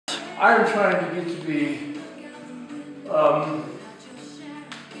I'm trying to get to be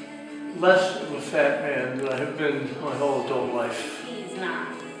less of a fat man than I have been my whole adult life. He's not.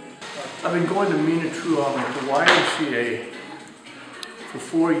 I've been going to Mina Truong at the YMCA for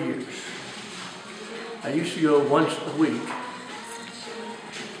 4 years. I used to go once a week.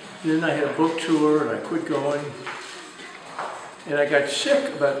 Then I had a book tour and I quit going. And I got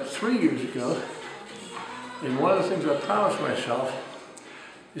sick about 3 years ago. And one of the things I promised myself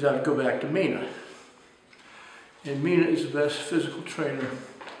is I would go back to Mina. And Mina is the best physical trainer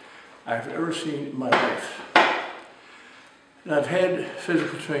I've ever seen in my life. And I've had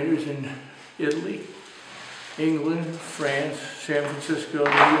physical trainers in Italy, England, France, San Francisco,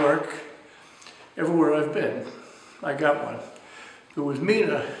 New York, everywhere I've been, I got one. But with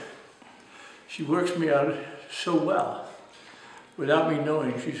Mina, she works me out so well, without me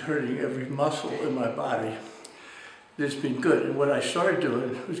knowing she's hurting every muscle in my body. It's been good. And what I started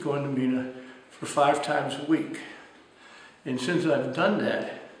doing was going to Mina for 5 times a week. And since I've done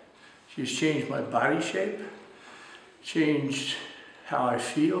that, she's changed my body shape, changed how I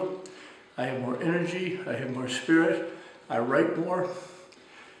feel. I have more energy, I have more spirit, I write more.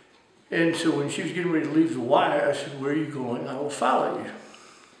 And so when she was getting ready to leave the Y, I said, "Where are you going? I will follow you."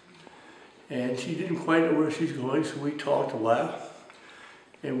 And she didn't quite know where she's going, so we talked a while.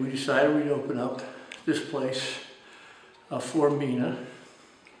 And we decided we'd open up this place for Mina.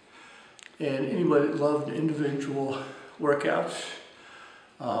 And anybody that loved individual workouts,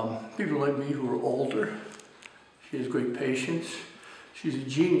 people like me who are older. She has great patience. She's a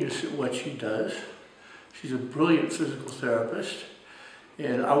genius at what she does. She's a brilliant physical therapist.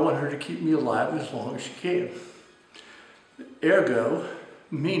 And I want her to keep me alive as long as she can. Ergo,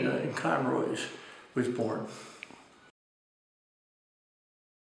 Mina Conroy was born.